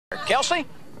Kelsey?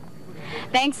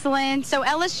 Thanks, Lynn. So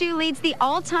LSU leads the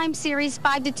all-time series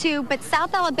 5-2, but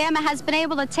South Alabama has been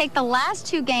able to take the last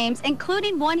two games,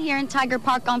 including one here in Tiger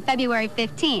Park on February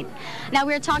 15th. Now,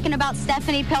 we're talking about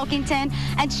Stephanie Pilkington,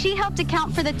 and she helped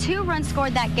account for the 2 runs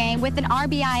scored that game with an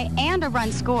RBI and a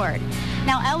run scored.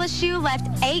 Now, LSU left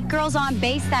 8 girls on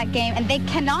base that game, and they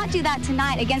cannot do that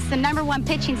tonight against the #1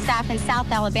 pitching staff in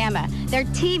South Alabama. Their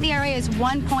TVRA is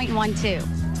 1.12.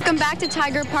 Welcome back to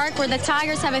Tiger Park, where the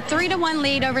Tigers have a 3-1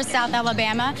 lead over South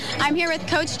Alabama. I'm here with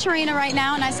Coach Tarina right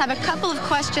now, and I just have a couple of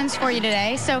questions for you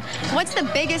today. So what's the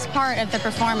biggest part of the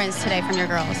performance today from your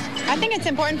girls? I think it's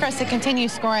important for us to continue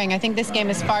scoring. I think this game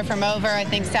is far from over. I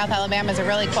think South Alabama is a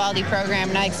really quality program,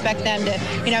 and I expect them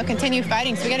to, continue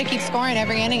fighting. So we got to keep scoring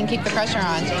every inning and keep the pressure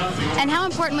on. And how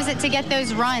important was it to get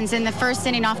those runs in the first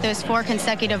inning off those 4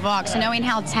 consecutive walks, knowing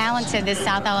how talented this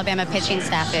South Alabama pitching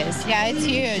staff is? Yeah, it's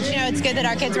huge. It's good that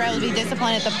our kids were able to be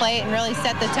disciplined at the plate and really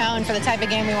set the tone for the type of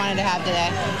game we wanted to have today.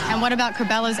 And what about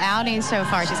Corbella's outing so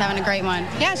far? She's having a great one.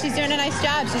 Yeah, she's doing a nice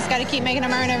job. She's got to keep making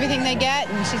them earn everything they get,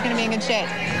 and she's going to be in good shape.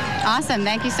 Awesome.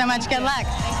 Thank you so much. Good luck.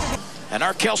 And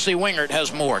our Kelsey Wingert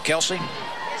has more. Kelsey?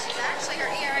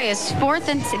 Is 4th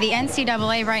in the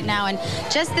NCAA right now, and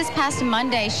just this past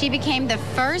Monday she became the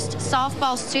first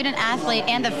softball student athlete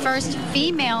and the first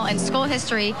female in school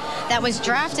history that was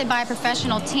drafted by a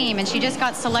professional team, and she just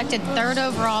got selected 3rd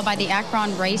overall by the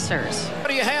Akron Racers. What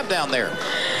do you have down there?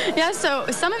 Yeah, so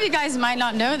some of you guys might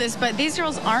not know this, but these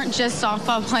girls aren't just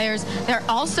softball players. They're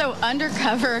also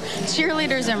undercover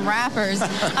cheerleaders and rappers.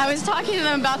 I was talking to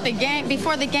them about the game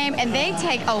before the game, and they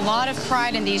take a lot of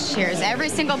pride in these cheers. Every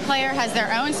single player has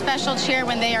their own special cheer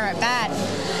when they are at bat.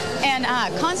 And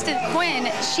Constant Quinn,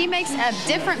 she makes a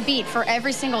different beat for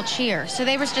every single cheer. So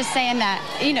they were just saying that,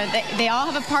 they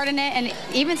all have a part in it, and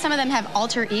even some of them have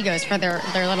alter egos for their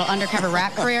little undercover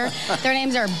rap career. Their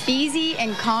names are Beezy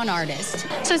and Con Artist.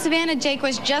 So Savannah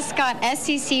Jaquez just got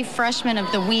SEC Freshman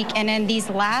of the Week, and in these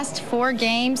last 4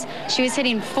 games, she was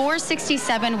hitting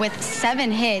 .467 with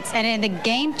 7 hits. And in the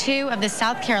Game 2 of the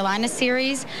South Carolina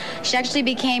series, she actually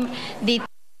became the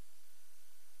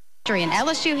in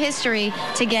LSU history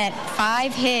to get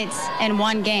 5 hits in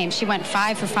 1 game. She went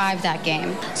 5 for 5 that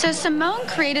game. So Simone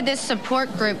created this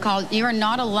support group called You Are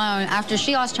Not Alone after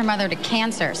she lost her mother to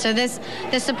cancer. So this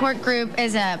support group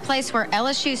is a place where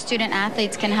LSU student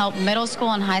athletes can help middle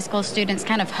school and high school students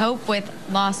kind of cope with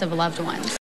loss of loved ones.